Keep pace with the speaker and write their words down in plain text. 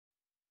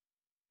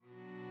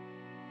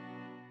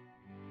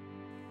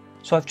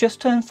So I've just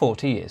turned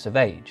 40 years of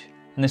age,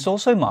 and this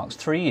also marks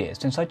 3 years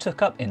since I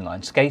took up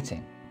inline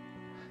skating.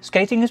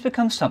 Skating has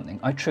become something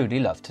I truly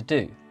love to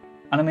do,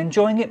 and I'm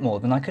enjoying it more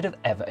than I could have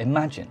ever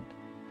imagined.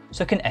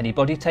 So can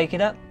anybody take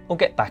it up or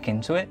get back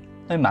into it,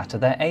 no matter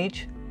their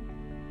age?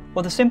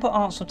 Well, the simple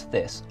answer to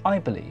this, I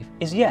believe,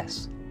 is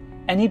yes.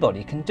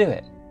 Anybody can do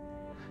it.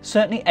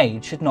 Certainly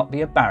age should not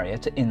be a barrier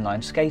to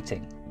inline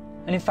skating,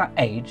 and in fact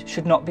age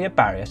should not be a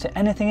barrier to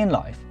anything in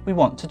life we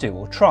want to do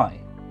or try.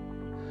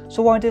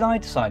 So why did I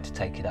decide to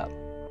take it up?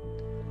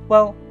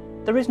 Well,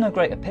 there is no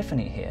great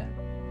epiphany here.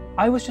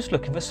 I was just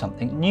looking for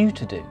something new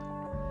to do,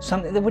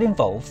 something that would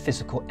involve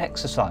physical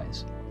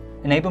exercise,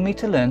 enable me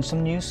to learn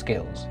some new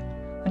skills,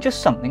 and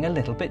just something a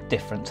little bit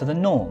different to the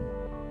norm.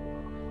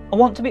 I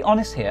want to be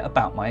honest here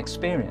about my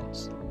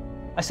experience.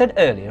 I said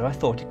earlier I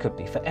thought it could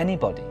be for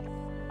anybody,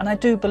 and I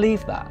do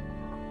believe that,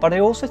 but I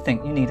also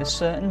think you need a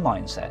certain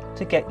mindset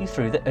to get you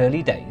through the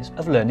early days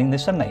of learning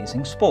this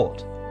amazing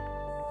sport.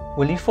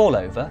 Will you fall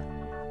over?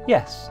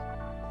 Yes.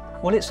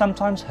 Will it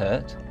sometimes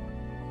hurt?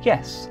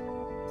 Yes.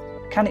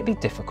 Can it be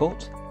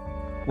difficult?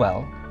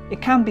 Well,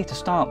 it can be to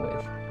start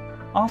with.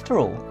 After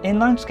all,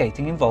 inline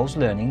skating involves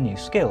learning new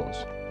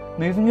skills,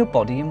 moving your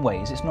body in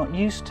ways it's not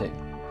used to,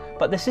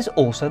 but this is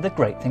also the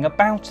great thing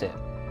about it.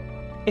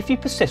 If you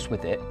persist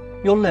with it,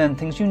 you'll learn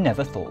things you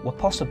never thought were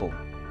possible.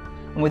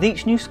 And with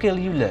each new skill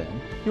you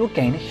learn, you will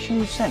gain a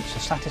huge sense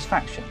of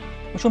satisfaction,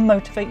 which will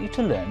motivate you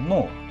to learn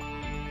more.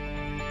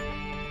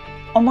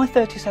 On my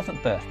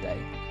 37th birthday,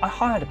 I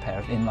hired a pair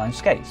of inline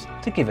skates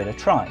to give it a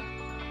try.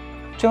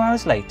 2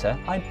 hours later,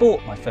 I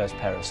bought my first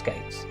pair of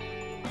skates.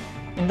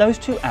 In those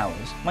 2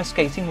 hours, my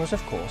skating was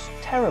of course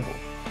terrible,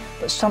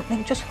 but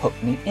something just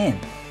hooked me in.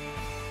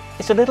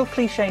 It's a little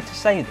cliche to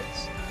say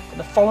this, but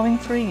the following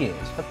 3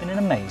 years have been an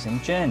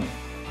amazing journey,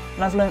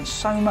 and I've learnt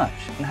so much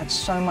and had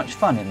so much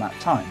fun in that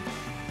time.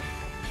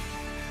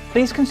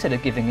 Please consider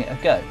giving it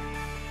a go.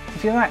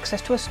 If you have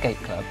access to a skate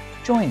club,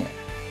 join it,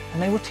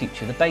 and they will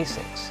teach you the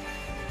basics.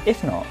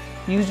 If not,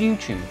 use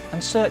YouTube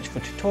and search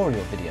for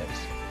tutorial videos.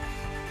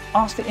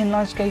 Ask the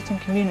inline skating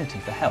community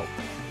for help.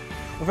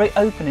 We're a very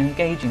open and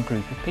engaging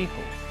group of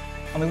people,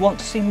 and we want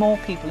to see more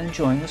people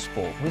enjoying the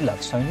sport we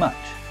love so much.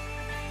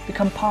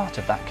 Become part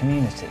of that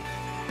community.